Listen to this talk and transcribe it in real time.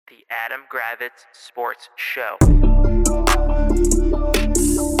Adam Gravitz Sports Show.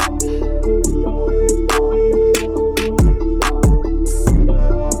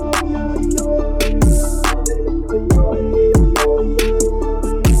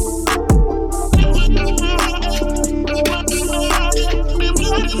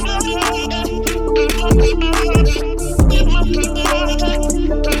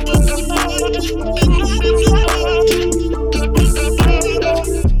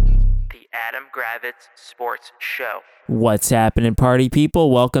 Adam Gravitz Sports Show. What's happening, party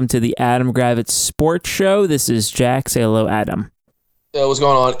people? Welcome to the Adam Gravitz Sports Show. This is Jack. Say hello, Adam. Yo, what's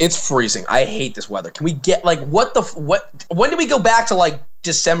going on? It's freezing. I hate this weather. Can we get when do we go back to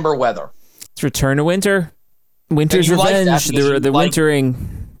December weather? It's return to winter. Winter's revenge. The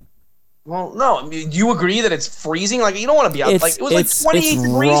wintering. Well, no. I mean, do you agree that it's freezing? You don't want to be out. It was 28 degrees or something. It's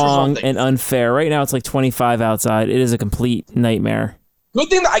wrong and unfair. Right now, it's 25 outside. It is a complete nightmare. Good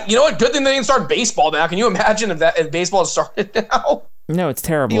thing that Good thing they didn't start baseball now. Can you imagine if baseball started now? No, it's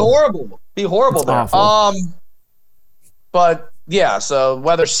terrible. Be horrible. It's there. Awful. But yeah. So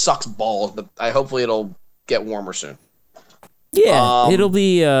weather sucks balls. But hopefully it'll get warmer soon. Yeah, it'll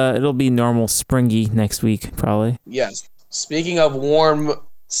be normal springy next week probably. Yes. Speaking of warm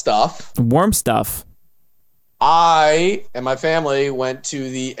stuff. I and my family went to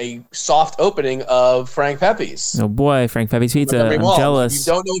a soft opening of Frank Pepe's. Oh boy, Frank Pepe's Pizza. I'm jealous. If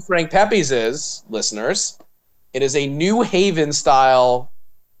you don't know what Frank Pepe's is, listeners, it is a New Haven style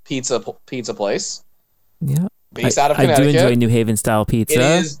pizza place. Yeah. Based out of Connecticut. I do enjoy New Haven style pizza.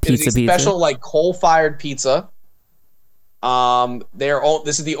 It is a special coal-fired pizza.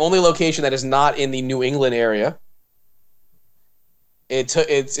 This is the only location that is not in the New England area.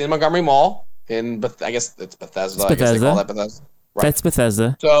 It's in Montgomery Mall. I guess it's Bethesda. I guess they call that Bethesda. Right. That's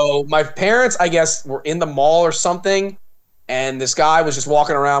Bethesda. So my parents, I guess, were in the mall or something, and this guy was just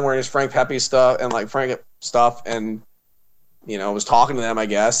walking around wearing his Frank Pepe stuff and Frank stuff, and was talking to them, I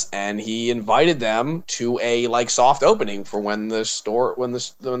guess, and he invited them to a soft opening for when the restaurant was going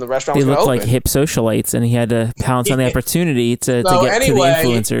to open. They looked like hip socialites, and he had to pounce on the opportunity to get to the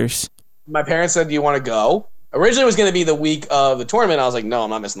influencers. My parents said, "Do you want to go?" Originally, it was going to be the week of the tournament. I was like, "No, I'm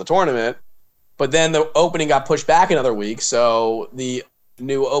not missing the tournament." But then the opening got pushed back another week, so the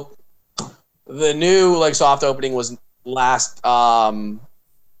new soft opening was last Friday,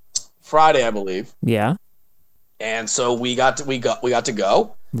 I believe. Yeah. And so we got to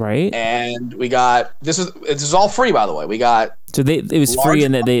go. Right. And we got this is all free, by the way. We got it was free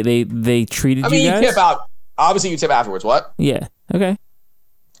and that they treated you guys. You tip out. Obviously, you tip afterwards. What? Yeah. Okay.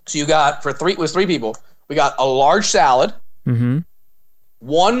 So you got it was three people. We got a large salad. Mm-hmm.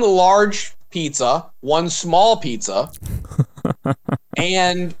 One large pizza, one small pizza,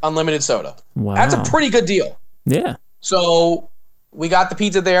 and unlimited soda. Wow. That's a pretty good deal. Yeah. So we got the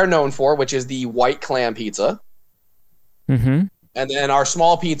pizza they are known for, which is the white clam pizza. Mm-hmm. And then our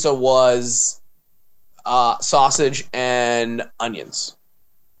small pizza was sausage and onions.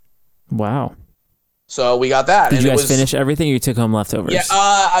 Wow. So we got that. Did you guys finish everything, or you took home leftovers? Yeah,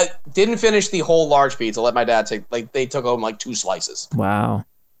 I didn't finish the whole large pizza. Let my dad take, they took home 2 slices. Wow.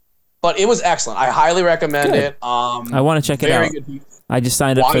 But it was excellent. I highly recommend it. I want to check it out. Very good pizza. I just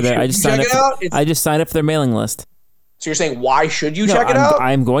signed up for their. I just signed up for their mailing list. So you're saying why should you check it out?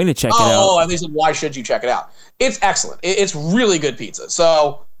 I'm going to check it out. Oh, and they said why should you check it out? It's excellent. It's really good pizza.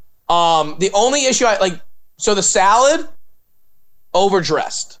 So, the only issue so the salad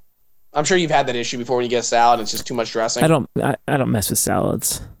overdressed. I'm sure you've had that issue before when you get a salad and it's just too much dressing. I don't mess with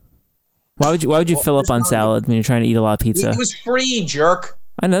salads. Why would you fill up on salad when you're trying to eat a lot of pizza? It was free, jerk.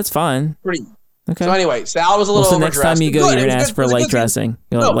 I know, that's fine. Free. Okay. So anyway, salad was a little overdressed. Next time you go, you're going to ask for light dressing.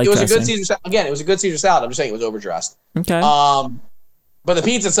 It was a good Caesar salad. Again, it was a good Caesar salad. I'm just saying it was overdressed. Okay. But the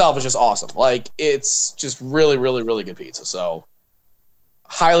pizza itself is just awesome. It's just really, really, really good pizza. So,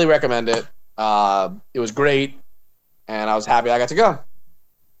 highly recommend it. It was great, and I was happy I got to go.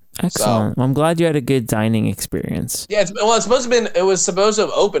 Excellent. Well, I'm glad you had a good dining experience. Yeah, it was supposed to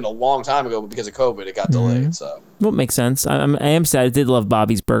have opened a long time ago, but because of COVID, it got delayed. So, well, it makes sense. I am sad. I did love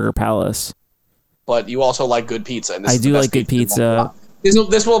Bobby's Burger Palace. But you also like good pizza. And I do like good pizza.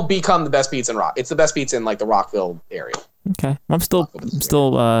 This will become the best pizza in Rock. It's the best pizza in the Rockville area. Okay, I'm still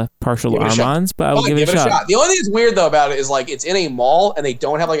partial to Armand's, but I will give it a shot. The only thing that's weird though about it is it's in a mall and they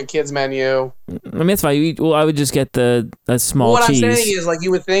don't have a kids menu. I mean, that's fine. Well, I would just get the small cheese. What I'm saying is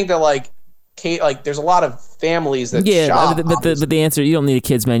you would think that there's a lot of families that shop. But the answer, you don't need a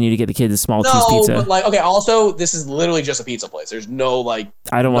kids menu to get the kids a small cheese pizza. No, but also this is literally just a pizza place. There's no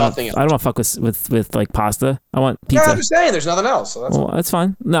I don't want to fuck with pasta. I want pizza. Yeah, I'm just saying there's nothing else. So that's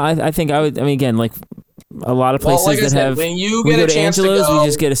fine. No, I think I would. I mean, again, a lot of places like I that said, have. when you we get go a to chance to Angelo's, go, we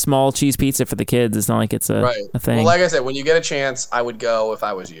just get a small cheese pizza for the kids. It's not like it's a thing. Well, like I said, when you get a chance, I would go if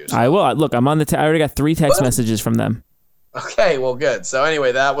I was you. So. I will. Look, I'm on the. I already got 3 text messages from them. Okay, well, good. So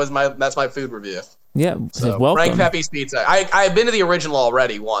anyway, that's my food review. Yeah, so, welcome. Frank Pepe's Pizza. I've been to the original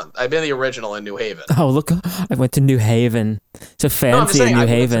already once. I've been to the original in New Haven. Oh, look, I went to New Haven. So fancy in New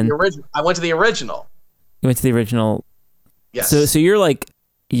Haven. I went to the original. You went to the original. Yes. So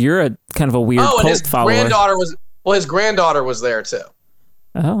you're a kind of a weird cult his follower. His granddaughter was there too.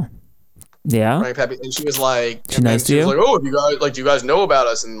 Oh. Yeah. Frank Pepe, and she was like, she nice to you? Was like, oh, do you guys know about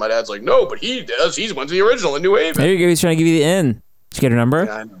us? And my dad's like, no, but he does. He's went to the original in New Haven. There you go. He's trying to give you the in. Did you get her number?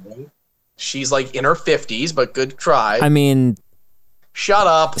 Yeah, I know, right? She's like in her 50s, but good try. I mean, shut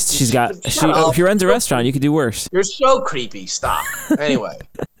up. She runs a restaurant. You could do worse. You're so creepy. Stop. Anyway,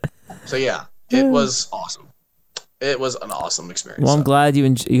 so yeah, it was awesome. It was an awesome experience. Well, I'm glad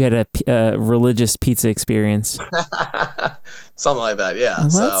you had a religious pizza experience. Something like that, yeah. Well,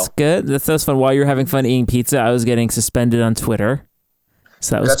 that's good. That's fun. While you're having fun eating pizza, I was getting suspended on Twitter.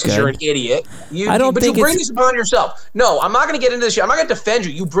 So that was that's because you're an idiot. But you bring this upon yourself. No, I'm not going to get into this shit. I'm not going to defend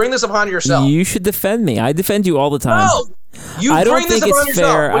you. You bring this upon yourself. You should defend me. I defend you all the time. No, I don't think it's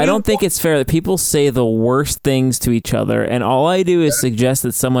fair. I don't think it's fair that people say the worst things to each other, and all I do is suggest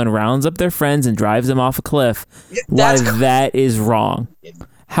that someone rounds up their friends and drives them off a cliff. Why that is wrong.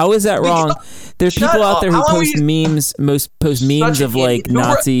 How is that wrong? There's people out there who post memes, of like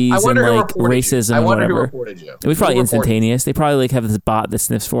Nazis and like racism and whatever. It was probably instantaneous. They probably like have this bot that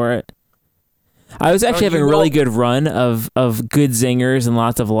sniffs for it. I was actually having a really good run of good zingers and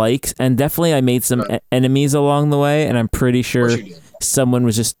lots of likes, and definitely I made some enemies along the way, and I'm pretty sure someone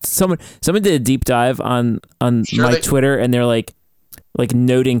did a deep dive on my Twitter, and they're like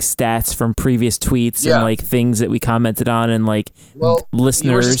noting stats from previous tweets and like things that we commented on, and like listeners.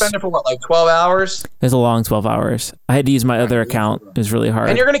 You were suspended for what, like 12 hours? It was a long 12 hours. I had to use my other account. It was really hard.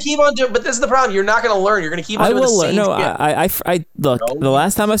 And you're going to keep on doing, but this is the problem. You're not going to learn. You're going to keep on doing the same shit. I look, the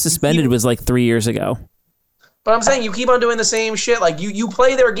last time I was suspended was like 3 years ago. But I'm saying you keep on doing the same shit. Like you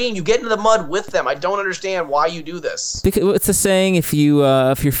play their game. You get into the mud with them. I don't understand why you do this. Because it's a saying: if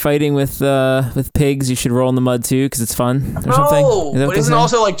you're fighting with pigs, you should roll in the mud too, because it's fun or something. No, but isn't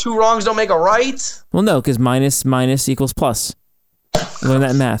also like 2 wrongs don't make a right? Well, no, because minus equals plus. Learn that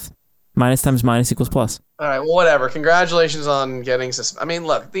in math. Minus times minus equals plus. All right, well, whatever. Congratulations on getting I mean,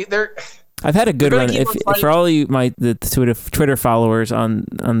 look, I've had a good run. For all you the Twitter followers on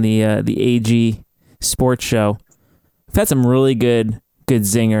the AG Sports Show, I've had some really good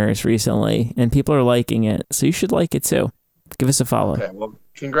zingers recently, and people are liking it. So you should like it too. Give us a follow. Okay, well,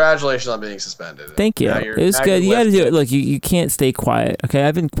 congratulations on being suspended. Thank you. It was good. You got to do it. Look, you can't stay quiet. Okay,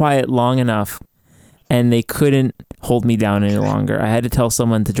 I've been quiet long enough, and they couldn't hold me down any longer. I had to tell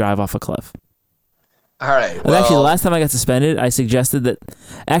someone to drive off a cliff. All right. Actually, the last time I got suspended, I suggested that.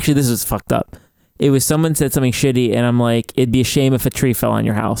 Actually, this was fucked up. It was someone said something shitty, and I'm like, it'd be a shame if a tree fell on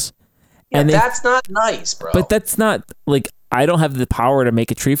your house. Yeah, and that's not nice, bro. But that's not like I don't have the power to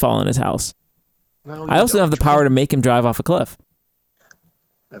make a tree fall on his house. No, I also don't have the power to make him drive off a cliff.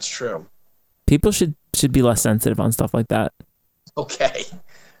 That's true. People should be less sensitive on stuff like that. Okay.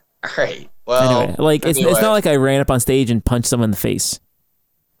 All right. Well, anyway, it's not like I ran up on stage and punched someone in the face.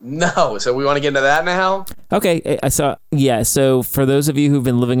 No. So we want to get into that now? Okay. So for those of you who've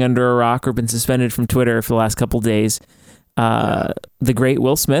been living under a rock or been suspended from Twitter for the last couple of days, the great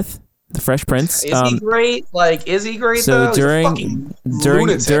Will Smith, the Fresh Prince. Is he great? Is he great? So though? during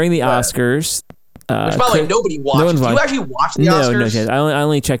the Oscars, which by the way nobody watched. Do you actually watch the Oscars? No. I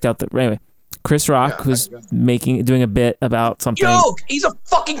only checked out anyway. Chris Rock was doing a bit about something. Joke. He's a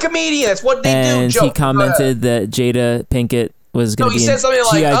fucking comedian. That's what they do. And he commented that Jada Pinkett was going to be in something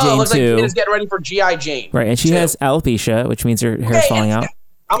like, G.I. Jane it looks 2. like Jada's getting ready for G.I. Jane. Right, and she has alopecia, which means her hair's falling out.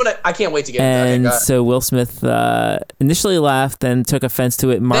 I can't wait to get into that. And so Will Smith initially laughed, then took offense to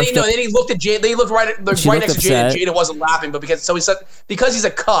it. Then he looked at Jada. They looked right next to Jada, and Jada wasn't laughing, but because he's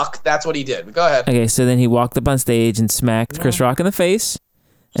a cuck, that's what he did. But go ahead. Okay, so then he walked up on stage and smacked Chris Rock in the face,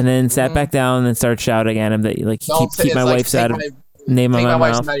 and then sat back down and started shouting at him that keep my wife's out of name on my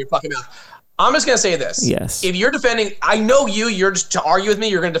mouth. Out of your fucking mouth. I'm just gonna say this. Yes. If you're defending, I know you're just to argue with me.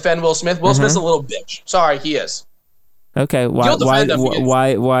 You're gonna defend Will Smith. Will Smith's a little bitch. Sorry, he is. Okay, why is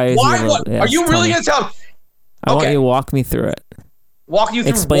what? Are you really going to tell him? I want you to walk me through it. Walk you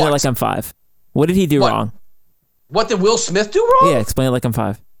through Explain what? it like I'm 5. What did he do wrong? What did Will Smith do wrong? Yeah, explain it like I'm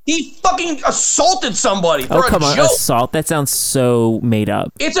 5. He fucking assaulted somebody for a joke. Oh, come on, assault? That sounds so made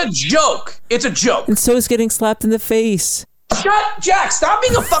up. It's a joke. It's a joke. And so is getting slapped in the face. Jack, stop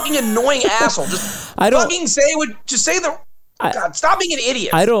being a fucking annoying asshole. Just fucking say the... God, stop being an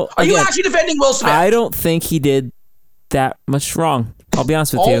idiot. Are you actually defending Will Smith? I don't think he did that much wrong. I'll be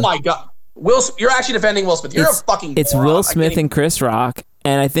honest with you. Oh my God. You're actually defending Will Smith. You're a fucking It's moron. Will Smith and Chris Rock,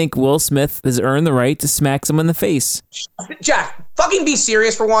 and I think Will Smith has earned the right to smack someone in the face. Jack, fucking be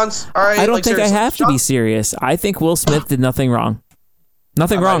serious for once. All right. I don't think seriously. I have to be serious. I think Will Smith did nothing wrong.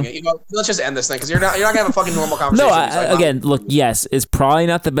 Nothing wrong. Let's just end this thing because you're not gonna have a fucking normal conversation. No, again, look, yes, it's probably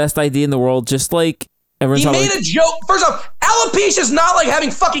not the best idea in the world. Just like everyone's he made a joke. First off, alopecia is not like having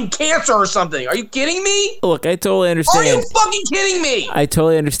fucking cancer or something. Are you kidding me? Look, I totally understand. Are you fucking kidding me? I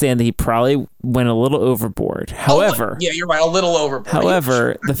totally understand that he probably went a little overboard. However, yeah, you're right, a little overboard.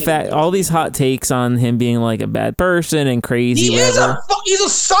 However, the fact, all these hot takes on him being like a bad person and crazy, he's a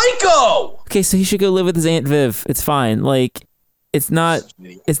psycho. Okay, so he should go live with his Aunt Viv. It's fine. Like, it's not.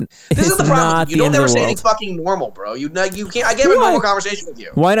 This is the problem. You don't ever say anything fucking normal, bro. You can't. I can't have a normal conversation with you.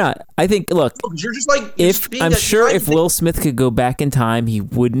 Why not? I think. Look, you're just like. I'm sure if Will Smith could go back in time, he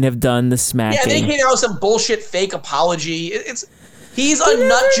wouldn't have done the smacking. Yeah, then he came out with some bullshit fake apology. He's a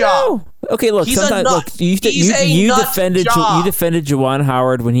nut job. Okay, look. Sometimes you defended Juwan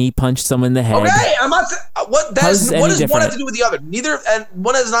Howard when he punched someone in the head. Okay, I'm not. What does one have to do with the other? Neither, and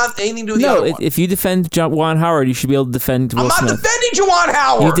one has not anything to do with the other. No, if you defend Juwan Howard, you should be able to defend Will Smith. I'm not defending Juwan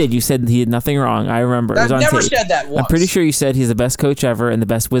Howard. You did. You said he did nothing wrong. I remember. It was on never tape. Said that once. I'm pretty sure you said he's the best coach ever and the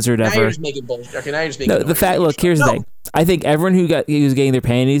best wizard ever. Now you're just making bullshit. Okay, now you're just making. No, the fact. Look, here's the thing. I think everyone who was getting their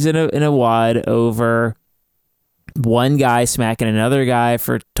panties in a wad over one guy smacking another guy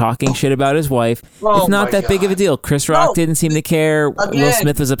for talking shit about his wife. It's not that big of a deal. Chris Rock didn't seem to care. Will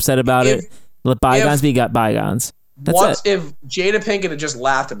Smith was upset about it. Let bygones be bygones. That's it. If Jada Pinkett had just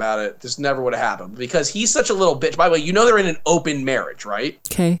laughed about it, this never would have happened because he's such a little bitch. By the way, you know they're in an open marriage, right?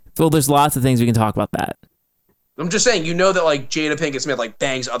 Okay. Well, there's lots of things we can talk about that. I'm just saying, you know that like Jada Pinkett Smith like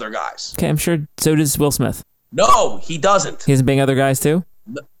bangs other guys. Okay, I'm sure so does Will Smith. No, he doesn't. He doesn't bang other guys too?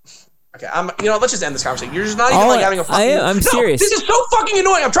 No. Okay, let's just end this conversation. You're just not even having a fucking... I'm serious. This is so fucking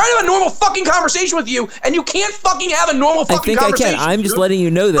annoying. I'm trying to have a normal fucking conversation with you, and you can't fucking have a normal fucking conversation. I can. I'm just letting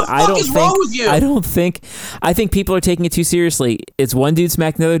you know that I think people are taking it too seriously. It's one dude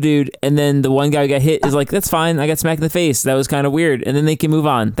smacked another dude, and then the one guy who got hit is like, that's fine. I got smacked in the face. That was kind of weird. And then they can move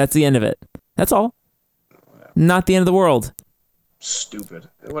on. That's the end of it. That's all. Not the end of the world. Stupid.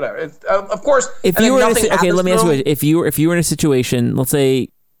 Whatever. Of course. If you were let me ask you, if you were in a situation, let's say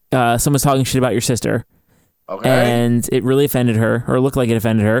someone's talking shit about your sister, and it really offended her, or looked like it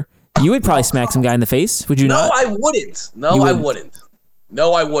offended her, you would probably smack some guy in the face. Would you not? No, I wouldn't.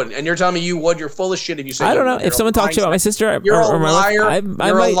 I wouldn't. And you're telling me you would? You're full of shit if you say. I don't know. If someone talks about my sister, you're a liar. I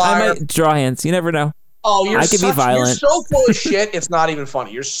might draw hands. You never know. Oh, I could be violent. You're so full of shit. It's not even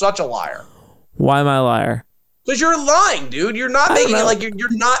funny. You're such a liar. Why am I a liar? Because you're lying, dude. You're not making it like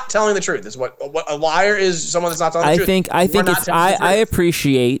you're not telling the truth. Is what a liar is. Someone that's not telling the truth. I think I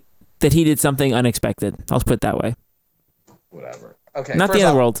appreciate that he did something unexpected. I'll put it that way. Whatever. Okay. Not the end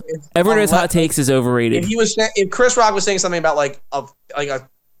of the world. Everyone who has hot takes is overrated. If Chris Rock was saying something about like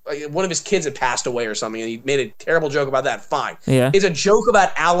one of his kids had passed away or something, and he made a terrible joke about that, fine. Yeah. It's a joke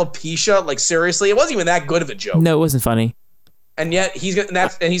about alopecia. Like seriously, it wasn't even that good of a joke. No, it wasn't funny. And yet he's gonna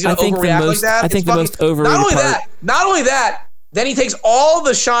overreact like that. I think the most overrated part. Not only that, then he takes all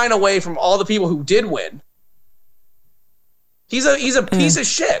the shine away from all the people who did win. He's a piece of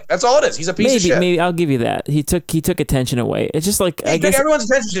shit. That's all it is. He's a piece of shit. Maybe I'll give you that. He took attention away. It's just like he took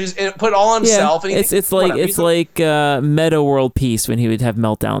everyone's attention and put it all on himself. And it's like Meta World Peace when he would have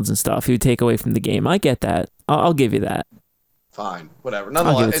meltdowns and stuff. He would take away from the game. I get that. I'll give you that. Fine, whatever.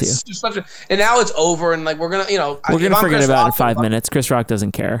 Nonetheless, it's just such a. And now it's over, and like we're gonna forget about it in 5 minutes. Chris Rock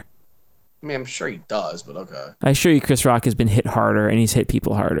doesn't care. I mean, I'm sure he does, but okay. I assure you, Chris Rock has been hit harder, and he's hit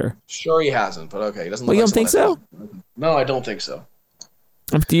people harder. Sure, he hasn't, but okay, he doesn't. Well, you don't think so? No, I don't think so.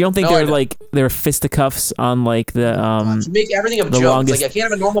 You don't think there were fisticuffs on like the You make everything a joke. Longest, like I can't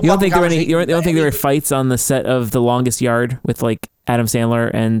have a normal. You don't think you don't think there were fights on the set of The Longest Yard with like Adam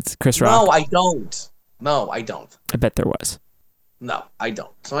Sandler and Chris Rock? No, I don't. I bet there was. No, I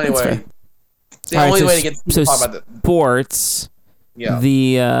don't. So anyway, it's the only way to get people to talk about sports. Yeah.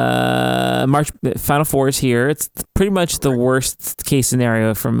 The March Final Four is here. It's pretty much the worst case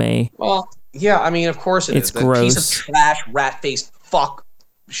scenario for me. Well, yeah, I mean, of course it's gross. The piece of trash, rat-faced fuck,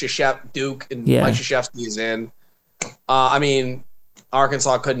 Duke and Mike Krzyzewski is in. I mean,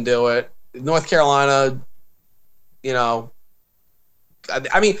 Arkansas couldn't do it. North Carolina, I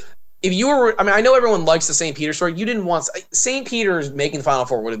mean. If you were, I know everyone likes the St. Peter story. You didn't want St. Peter's making the Final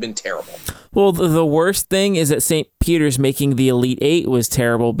Four would have been terrible. Well, the worst thing is that St. Peter's making the Elite Eight was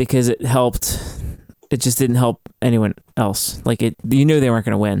terrible because it just didn't help anyone else. Like you knew they weren't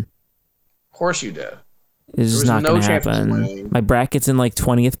going to win. Of course you did. It's just not going to happen. My bracket's in like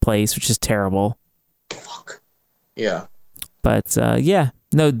 20th place, which is terrible. Fuck. Yeah. But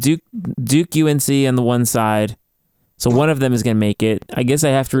no, Duke UNC on the one side. So one of them is going to make it. I guess I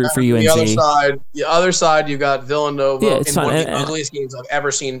have to root for UNC. The other side, you got Villanova in one of the ugliest games I've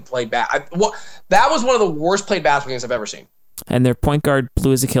ever seen played that was one of the worst played basketball games I've ever seen. And their point guard blew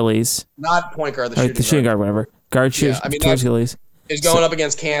his Achilles. Not point guard, the shooting guard, whatever. Guard shooting Achilles. Is going up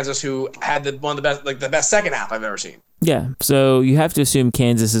against Kansas, who had one of the best second half I've ever seen. Yeah, so you have to assume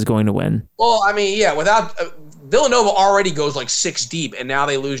Kansas is going to win. Well, I mean, yeah, without Villanova already goes like 6 deep, and now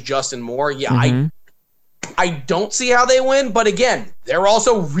they lose Justin Moore. Yeah, I don't see how they win, but again, they're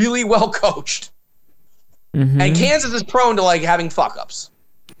also really well coached. And Kansas is prone to like having fuck ups.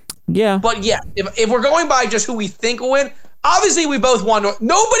 Yeah. But yeah, if we're going by just who we think will win, obviously we both want to.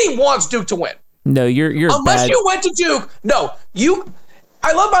 Nobody wants Duke to win. No, you're unless bad. You went to Duke. No, you.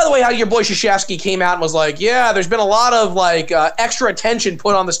 I love, by the way, how your boy Krzyzewski came out and was like, "Yeah, there's been a lot of like extra attention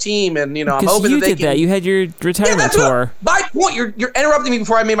put on this team, and I'm hoping you that they did that. You had your retirement tour. My point. You're interrupting me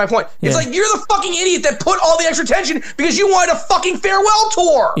before I made my point. It's like you're the fucking idiot that put all the extra attention because you wanted a fucking farewell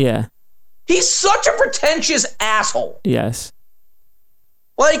tour. Yeah, he's such a pretentious asshole. Yes,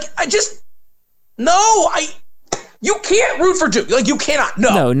 like you can't root for Duke. Like you cannot.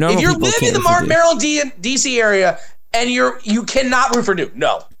 No, if you're living in the Maryland, DC area. And you cannot root for Duke.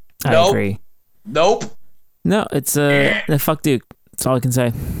 No. I agree. Nope. No, it's fuck Duke. That's all I can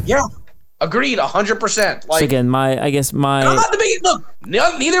say. Yeah. Agreed, 100%. Like, so again, I'm not the biggest. Look,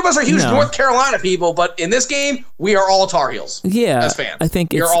 neither of us are huge North Carolina people, but in this game, we are all Tar Heels. Yeah. As fans. I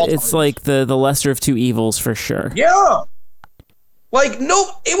think it's like the lesser of two evils for sure. Yeah. Like, no,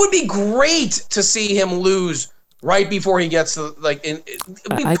 it would be great to see him lose right before he gets to it'd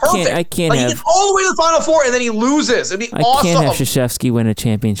be perfect. I can't he have gets all the way to the Final Four and then he loses. It'd be awesome. I can't have Krzyzewski win a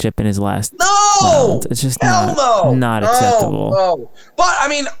championship in his last round. It's just not acceptable. No. But I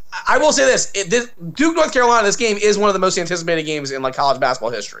mean, I will say this: Duke North Carolina. This game is one of the most anticipated games in like college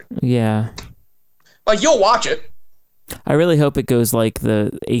basketball history. Yeah, like you'll watch it. I really hope it goes like the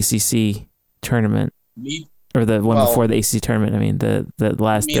ACC tournament or the one before the ACC tournament. I mean, their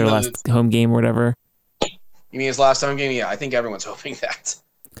last home game or whatever. You mean his last home game? Yeah, I think everyone's hoping that.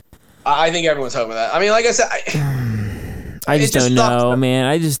 I think everyone's hoping that. I mean, like I said, I just don't know, man.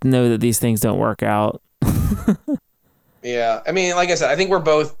 I just know that these things don't work out. Yeah, I mean, like I said, I think we're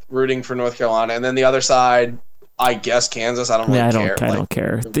both rooting for North Carolina, and then the other side, I guess Kansas. I don't really care. I don't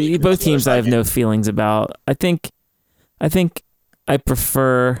care. Both teams, I have no feelings about. I think I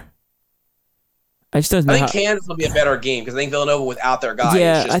prefer. I just don't know. I think Kansas will be a better game because I think Villanova without their guy.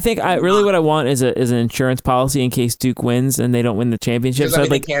 Yeah, I think what I want is an insurance policy in case Duke wins and they don't win the championship. So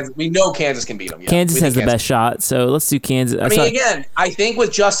we know Kansas can beat them. Yeah. Kansas has the best shot, so let's do Kansas. I think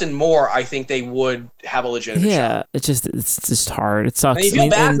with Justin Moore, I think they would have a legitimate shot. Yeah, it's just hard. It sucks.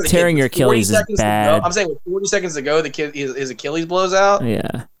 And tearing your Achilles is bad. I'm saying with 40 seconds to go, his Achilles blows out.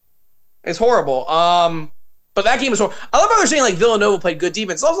 Yeah, it's horrible. But that game was horrible. I love how they're saying like Villanova played good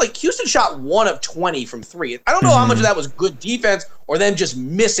defense. I was like Houston shot 1 of 20 from 3. I don't know how much of that was good defense or them just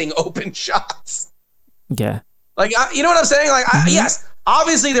missing open shots. Yeah. Like you know what I'm saying? Like yes,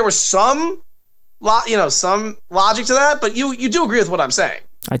 obviously there was some logic to that, but you do agree with what I'm saying.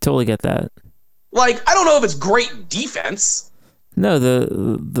 I totally get that. Like I don't know if it's great defense. No,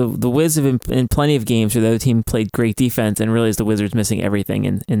 the Wiz have in plenty of games where the other team played great defense and realized the Wizards missing everything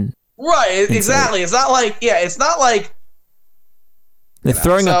in right, exactly. It's not like the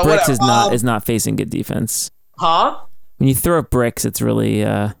throwing up bricks is not facing good defense. Huh? When you throw up bricks, it's really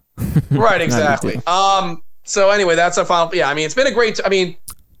right, exactly. So anyway, that's our final. Yeah, I mean, it's been a great.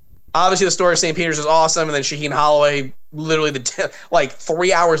 Obviously the story of St. Peter's is awesome, and then Shaheen Holloway literally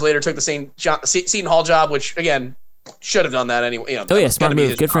 3 hours later took the same Seton Hall job, which again should have done that anyway. Smart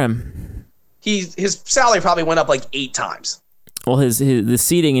move. Good for him. His salary probably went up 8 times. Well, the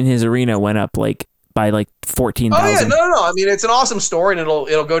seating in his arena went up by 14,000. Oh yeah, no. I mean, it's an awesome story, and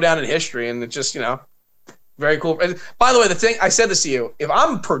it'll go down in history, and it's just very cool. And by the way, the thing I said this to you: if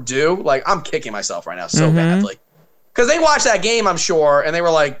I'm Purdue, I'm kicking myself right now so badly because they watched that game, I'm sure, and they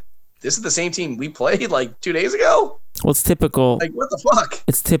were like, "This is the same team we played 2 days ago." Well, it's typical. What the fuck?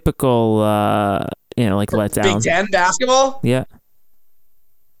 It's typical. Letdown. Big Ten basketball. Yeah.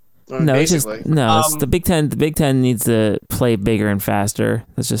 No, it's the Big Ten. The Big Ten needs to play bigger and faster.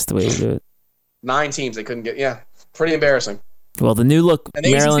 That's just the way to do it. 9 teams they couldn't get. Yeah, pretty embarrassing. Well, the new look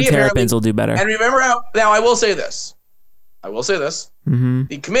Maryland Terrapins will do better. And remember now I will say this. Mm-hmm.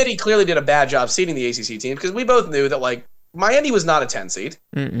 The committee clearly did a bad job seeding the ACC team because we both knew that Miami was not a 10 seed.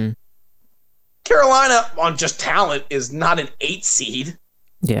 Mm-mm. Carolina on just talent is not an 8 seed.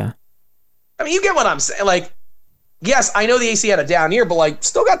 Yeah. I mean, you get what I'm saying. Like, yes, I know the AC had a down year, but like,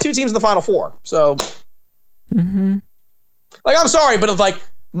 still got 2 teams in the Final Four. So, like, I'm sorry, but if like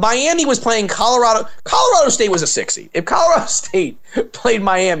Miami was playing Colorado State was a 6 seed. If Colorado State played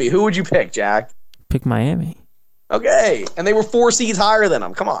Miami, who would you pick, Jack? Pick Miami. Okay, and they were 4 seeds higher than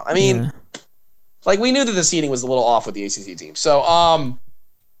them. Come on, I mean, like we knew that the seeding was a little off with the ACC team. So,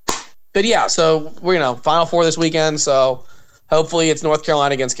 but yeah, so we're Final Four this weekend. So hopefully it's North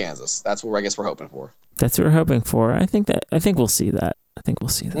Carolina against Kansas. That's what I guess we're hoping for. That's what we're hoping for. I think we'll see that. I think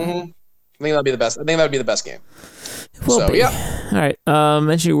that'd be the best. I think that'd be the best game. It will be. Yeah. All right.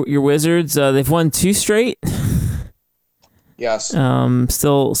 Mention your Wizards. They've won 2 straight. Yes.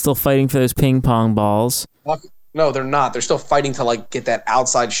 Still fighting for those ping pong balls. No, they're not. They're still fighting to like get that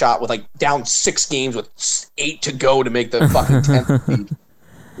outside shot with like down 6 games with 8 to go to make the fucking 10th lead.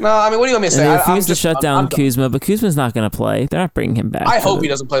 No, I mean, what do you want me to say? They refuse to shut down Kuzma, but Kuzma's not going to play. They're not bringing him back. I hope he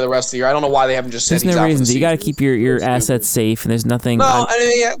doesn't play the rest of the year. I don't know why they haven't just said there's no reason. You got to keep your assets safe, and there's nothing. No, I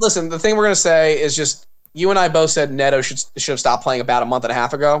mean, yeah, listen. The thing we're going to say is just you and I both said Neto should have stopped playing about a month and a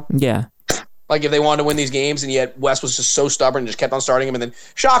half ago. Yeah. Like if they wanted to win these games, and yet West was just so stubborn and just kept on starting him, and then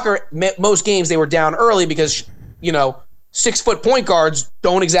shocker, most games they were down early because 6-foot point guards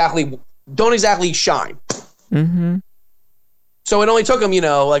don't exactly shine. Mm-hmm. So it only took him,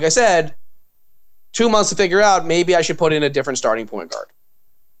 like I said, 2 months to figure out maybe I should put in a different starting point guard.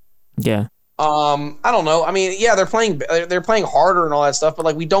 Yeah. I don't know. I mean, yeah, they're playing harder and all that stuff, but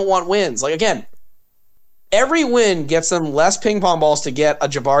like we don't want wins. Like again, every win gets them less ping pong balls to get a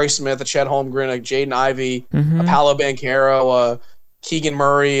Jabari Smith, a Chet Holmgren, a Jaden Ivey, a Paolo Banchero, a Keegan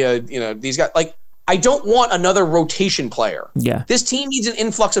Murray, these guys. Like, I don't want another rotation player. Yeah. This team needs an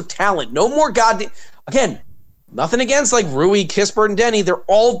influx of talent. No more again, nothing against like Rui, Kispert, and Denny. They're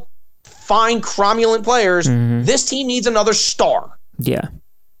all fine, cromulent players. This team needs another star. Yeah.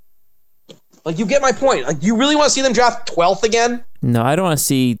 Like, you get my point. Like, you really want to see them draft 12th again? No, I don't want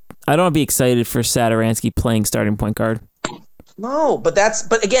to be excited for Satoransky playing starting point guard. No, but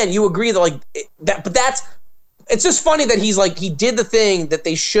again, you agree that it's just funny that he did the thing that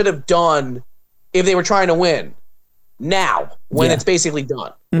they should have done if they were trying to win now when it's basically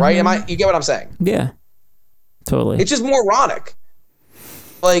done, right? You get what I'm saying? Yeah, totally. It's just moronic.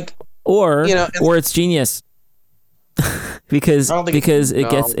 Like, or it's genius. because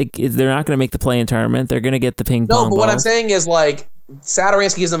they're not going to make the play-in tournament. They're going to get the ping pong. No, but what I'm saying is like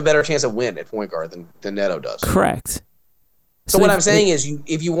Satoransky gives them a better chance of win at point guard than Neto does. Correct. So what I'm saying is,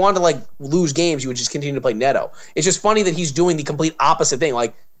 if you want to like lose games, you would just continue to play Neto. It's just funny that he's doing the complete opposite thing.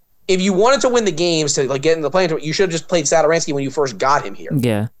 Like, if you wanted to win the games to like get in the play-in tournament, you should have just played Satoransky when you first got him here.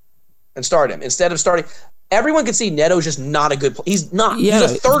 Yeah. And started him instead of starting. Everyone could see Neto's just not a good player. He's not. Yeah,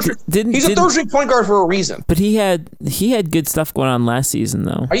 he's a third-string point guard for a reason. But he had good stuff going on last season,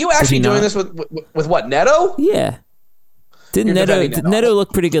 though. Are you actually doing this with what, Neto? Yeah. Didn't Neto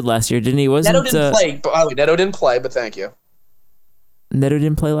look pretty good last year? Didn't he? Neto didn't play. By the way, Neto didn't play, but thank you. Neto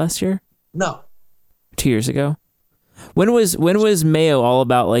didn't play last year? No. 2 years ago. When was Mayo all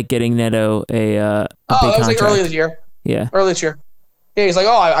about like getting Neto a big that was contract? Like early this year. Yeah. Early this year. Yeah, he's like,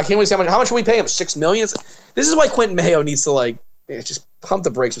 I can't wait to see how much should we pay him? $6 million? This is why Quentin Mayo needs to like just pump the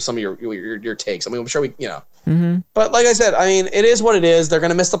brakes with some of your takes. I mean, I'm sure we, But like I said, I mean, it is what it is. They're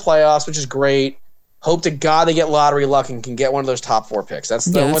going to miss the playoffs, which is great. Hope to God they get lottery luck and can get one of those top 4 picks. That's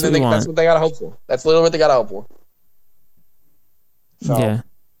what they got to hope for. That's literally what they got to hope for. So, yeah.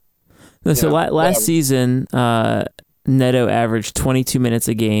 No, so last season, Neto averaged 22 minutes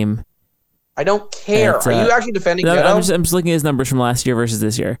a game. I don't care. Are you actually defending Neto? I'm just looking at his numbers from last year versus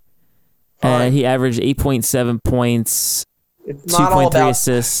this year. And he averaged 8.7 points, 2.3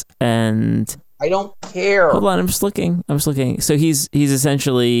 assists, and I don't care. Hold on, I'm just looking. So he's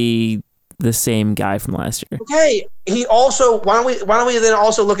essentially the same guy from last year. Okay. He also why don't we then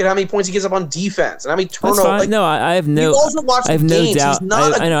also look at how many points he gives up on defense and how many turnovers? That's fine. Like, no, I have no. You also watch I have no games. doubt.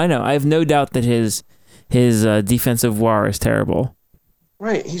 I know. I have no doubt that his defensive war is terrible.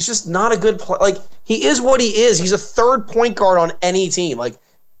 Right. He's just not a good player. Like, he is what he is. He's a third point guard on any team. Like,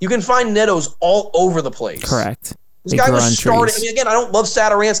 you can find Netos all over the place. Correct. This guy was starting. I mean, again, I don't love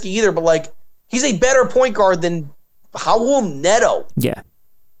Satoransky either, but like, he's a better point guard than Raul Neto. Yeah.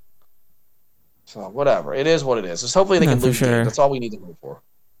 So whatever. It is what it is. Just hopefully they can lose games. That's all we need to hope for.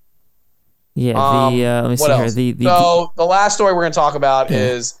 Yeah. Let me see else? here. The last story we're going to talk about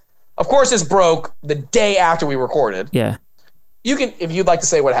is, of course, this broke the day after we recorded. Yeah. You can, if you'd like to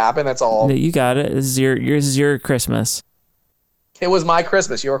say what happened, that's all. No, you got it. This is your Christmas. It was my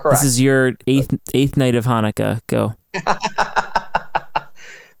Christmas. You were correct. This is your eighth night of Hanukkah. Go.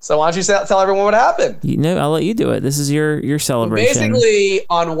 So why don't you tell everyone what happened? I'll let you do it. This is your celebration. Basically,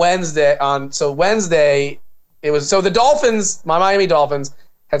 on Wednesday, it was the Dolphins, my Miami Dolphins,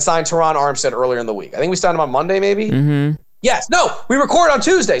 had signed Teron Armstead earlier in the week. I think we signed him on Monday, maybe. Mm-hmm. Yes, no, we recorded on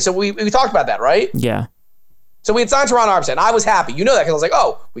Tuesday, so we talked about that, right? Yeah. So we had signed Teron Armstead. And I was happy, that, because I was like,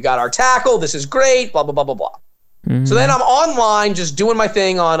 oh, we got our tackle. This is great. Blah blah blah blah blah. Mm-hmm. So then I'm online, just doing my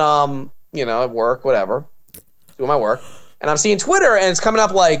thing on at work, whatever, doing my work. And I'm seeing Twitter, and it's coming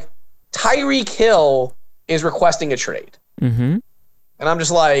up like Tyreek Hill is requesting a trade. Mm-hmm. And I'm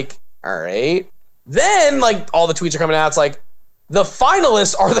just like, all right. Then, like, all the tweets are coming out. It's like, the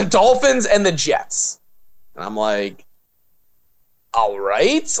finalists are the Dolphins and the Jets. And I'm like, all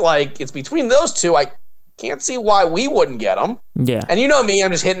right. Like, it's between those two. I can't see why we wouldn't get them. Yeah. And you know me. I'm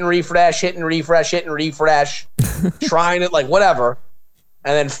just hitting refresh, trying it, like, whatever.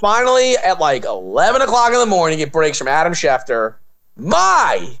 And then finally, at like 11 o'clock in the morning, it breaks from Adam Schefter.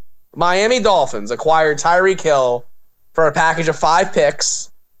 My Miami Dolphins acquired Tyreek Hill for a package of 5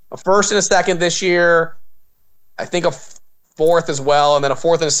 picks, a first and a second this year, I think a fourth as well, and then a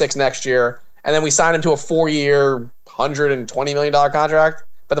fourth and a sixth next year. And then we signed him to a 4-year, $120 million contract,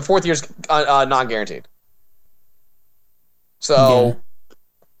 but the fourth year's non-guaranteed. So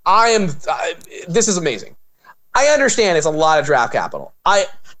this is amazing. I understand it's a lot of draft capital. I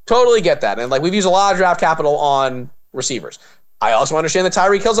totally get that. And like we've used a lot of draft capital on receivers. I also understand that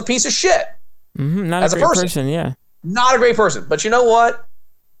Tyreek Hill's a piece of shit. Mm-hmm. Not as a great person, yeah. Not a great person. But you know what?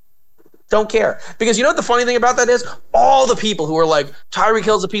 Don't care. Because you know what the funny thing about that is? All the people who are like, Tyreek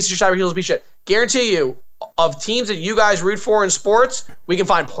Hill's a piece of shit, Tyreek Hill's a piece of shit. Guarantee you, of teams that you guys root for in sports, we can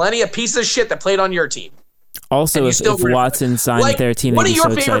find plenty of pieces of shit that played on your team. Also, if Watson signed their team, one of your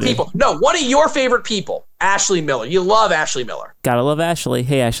favorite people. No, one of your favorite people, Ashley Miller. You love Ashley Miller. Gotta love Ashley.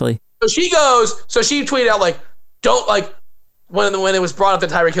 Hey, Ashley. So she tweeted out like, don't like when it was brought up that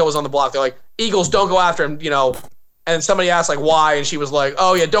Tyreek Hill was on the block. They're like, Eagles, don't go after him, And somebody asked like why, and she was like,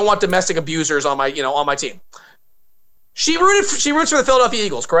 oh yeah, don't want domestic abusers on my team. She roots for the Philadelphia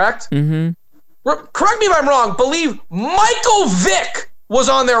Eagles, correct? Mm-hmm. Correct me if I'm wrong. Believe Michael Vick was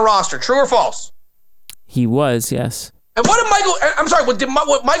on their roster. True or false? He was, yes. And what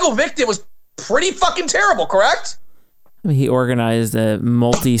Michael Vick did was pretty fucking terrible, correct? He organized a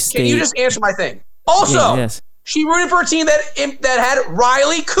multi-state... Can you just answer my thing? Also, yes. She rooted for a team that had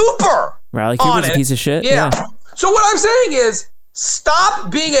Riley Cooper. Riley Cooper's a piece of shit? Yeah. So what I'm saying is, stop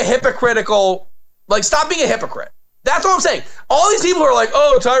being a hypocrite. That's what I'm saying. All these people are like,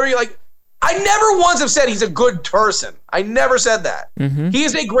 oh, Tyreek, like, I never once have said he's a good person. I never said that. Mm-hmm. He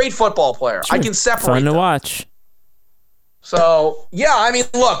is a great football player. Sure. I can separate Fun to them. watch. So, yeah, I mean,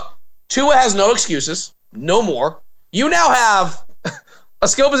 look, Tua has no excuses. No more. You now have a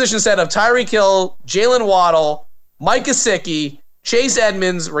skill position set of Tyreek Hill, Jalen Waddle, Mike Gesicki, Chase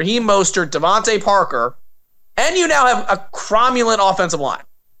Edmonds, Raheem Mostert, Devontae Parker, and you now have a cromulent offensive line.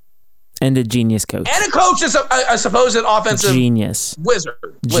 And a genius coach. And a coach is a supposed offensive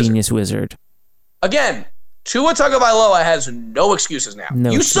wizard. Genius wizard. Again, Tua Tagovailoa has no excuses now. No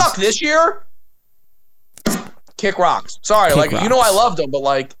excuses. Suck this year, kick rocks. Sorry, rocks. I loved him, but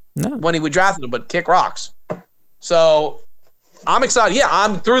when we drafted him, but kick rocks. So I'm excited. Yeah,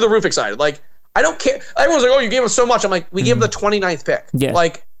 I'm through the roof excited. Like, I don't care. Everyone's like, oh, you gave him so much. I'm like, we gave him the 29th pick. Yeah.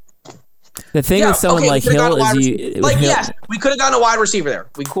 Like, the thing with someone like Hill is yes, we could have gotten a wide receiver there.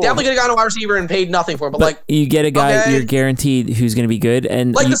 We definitely could have gotten a wide receiver and paid nothing for him. But you get a guy you're guaranteed who's going to be good.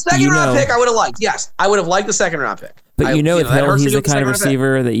 And the second round pick, I would have liked. Yes, I would have liked the second round pick. But with Hill, he's the kind of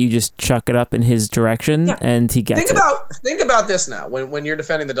receiver that you just chuck it up in his direction and he gets it. Think about this now when you're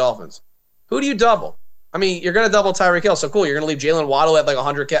defending the Dolphins. Who do you double? I mean, you're going to double Tyreek Hill. So cool. You're going to leave Jalen Waddle at like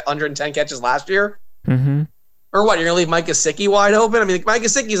 110 catches last year? Mm-hmm. Or what? You're going to leave Mike Gesicki wide open? I mean, Mike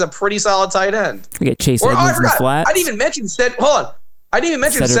Gesicki is a pretty solid tight end. We get Chase Edmonds in the flat. I didn't even mention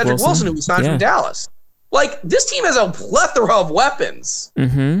Cedric Wilson, who we signed from Dallas. Like, this team has a plethora of weapons.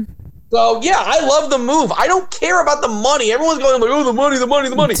 Mm-hmm. So, yeah, I love the move. I don't care about the money. Everyone's going like, oh, the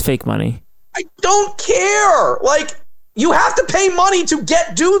money. It's fake money. I don't care. Like, you have to pay money to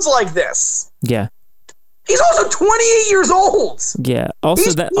get dudes like this. Yeah. He's also 28 years old. Yeah.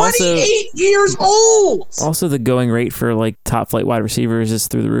 He's 28 years old. Also, the going rate for like top flight wide receivers is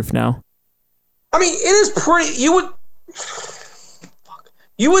through the roof now. I mean, it is pretty. You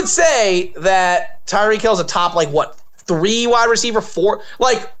would say that Tyreek Hill's a top 3 wide receiver, 4,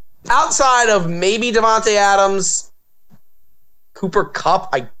 like outside of maybe Devontae Adams, Cooper Kupp,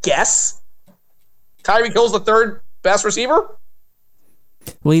 I guess. Tyreek Hill's the 3rd best receiver.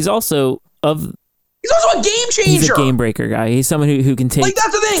 Well, he's also He's also a game changer. He's a game breaker guy. He's someone who can take.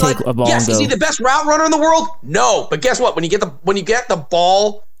 That's the thing. A ball yes, is he the best route runner in the world? No, but guess what? When you get the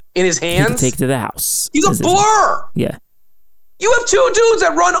ball in his He can hands. take to the house. He's a blur. Yeah. You have two dudes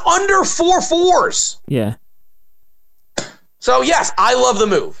that run under 4.4s. Yeah. So, yes, I love the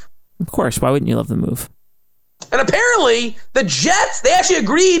move. Of course. Why wouldn't you love the move? And apparently, the Jets, they actually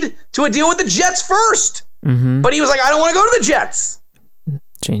agreed to a deal with the Jets first. Mm-hmm. But he was like, I don't want to go to the Jets.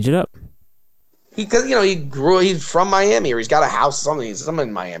 Change it up. Because, he's from Miami, or he's got a house or something. He's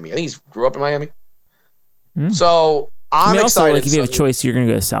in Miami. I think he grew up in Miami. Mm. So, I'm also, excited. like, if you have a choice, you're going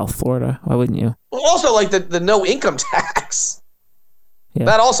to go to South Florida. Why wouldn't you? Also, like, the no income tax. Yeah.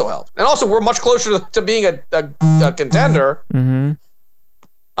 That also helped. And also, we're much closer to being a contender Mm-hmm.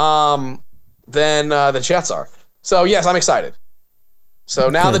 Than the Jets are. So, yes, I'm excited. So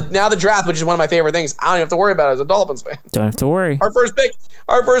now the draft, which is one of my favorite things, I don't even have to worry about it as a Dolphins fan. Don't have to worry. Our first pick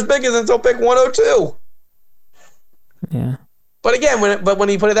is until pick 102. Yeah. But again, when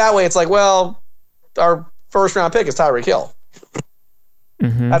you put it that way, it's like, well, our first round pick is Tyreek Hill.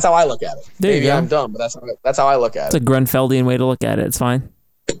 Mm-hmm. That's how I look at it. There Maybe you go. I'm dumb, but that's how I look at It's it. a Grunfeldian way to look at it. It's fine.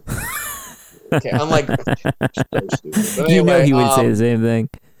 Okay, unlike You know he would say the same thing.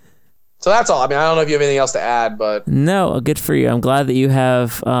 So that's all. I mean, I don't know if you have anything else to add, but No, good for you. I'm glad that you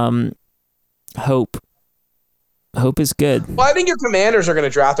have hope. Hope is good. well, I think your Commanders are going to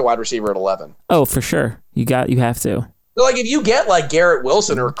draft a wide receiver at 11. Oh, for sure. You have to. So, like, if you get like Garrett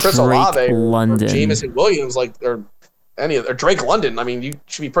Wilson or Chris Drake Olave London. or Jameson Williams, like or Drake London, I mean, you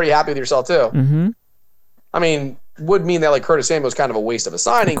should be pretty happy with yourself too. Mm-hmm. I mean, would mean that like Curtis Samuel is kind of a waste of a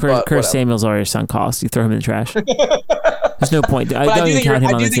signing. But Curtis Samuel's already sunk cost. You throw him in the trash. There's no point. I don't even count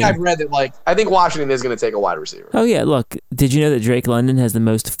him on the team. I've read that like I think Washington is going to take a wide receiver. Oh yeah, look. Did you know that Drake London has the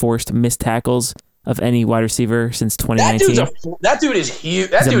most forced missed tackles of any wide receiver since 2019? That dude is huge.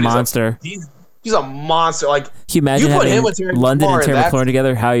 That He's dude a monster. He's a monster. Like, can you imagine you put having him with Terry London and Terry McLaurin McLaurin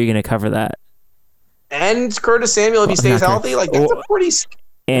together? How are you going to cover that? And Curtis Samuel, if he stays healthy, like that's a pretty.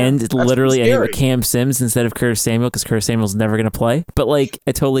 And literally scary. Cam Sims instead of Curtis Samuel because Curtis Samuel's never going to play. But like,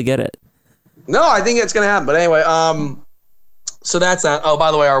 I totally get it. No, I think it's going to happen. But anyway, so that's that. Oh,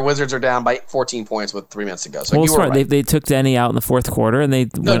 by the way, our Wizards are down by 14 points with 3 minutes to go. So well, you were right. They took Denny out in the fourth quarter, and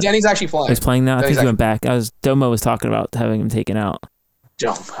Denny's actually playing. He's playing now. I think he went back. playing. Domo was talking about having him taken out.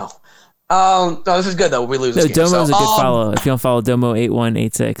 Domo. No, this is good though. We lose. No, this game. Domo's a good follow. If you don't follow Domo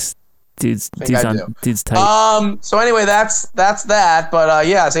 8186, dude's tight. So anyway, that's that. But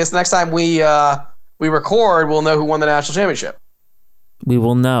yeah, so I guess the next time we record, we'll know who won the national championship. We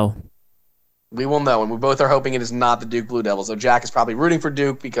will know. We will know, and we both are hoping it is not the Duke Blue Devils. So Jack is probably rooting for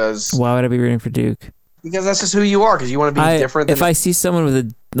Duke because. Why would I be rooting for Duke? Because that's just who you are. Because you want to be different. If I see someone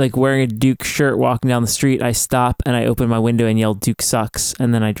with wearing a Duke shirt walking down the street, I stop and I open my window and yell "Duke sucks,"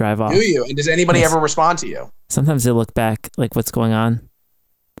 and then I drive off. Do you? And does anybody ever respond to you? Sometimes they look back, like what's going on.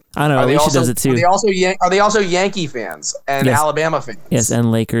 I don't know. Alicia does it too. Are they also Yankee fans and Alabama fans? Yes,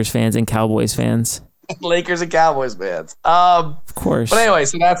 and Lakers fans and Cowboys fans. Lakers and Cowboys fans. Of course. But anyway,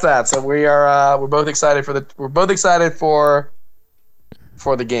 so that's that. So we're both excited for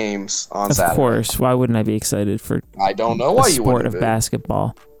the games on Saturday. Of course. Why wouldn't I be excited for? I don't know why you wouldn't sport of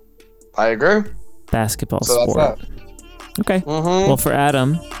basketball. I agree. Basketball so sport. That's that. Okay. Mm-hmm. Well, for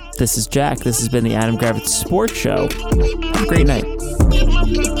Adam, this is Jack. This has been the Adam Gravitz Sports Show. Have a great night.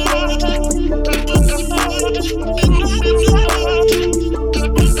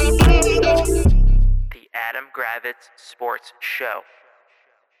 The Adam Gravitz Sports Show.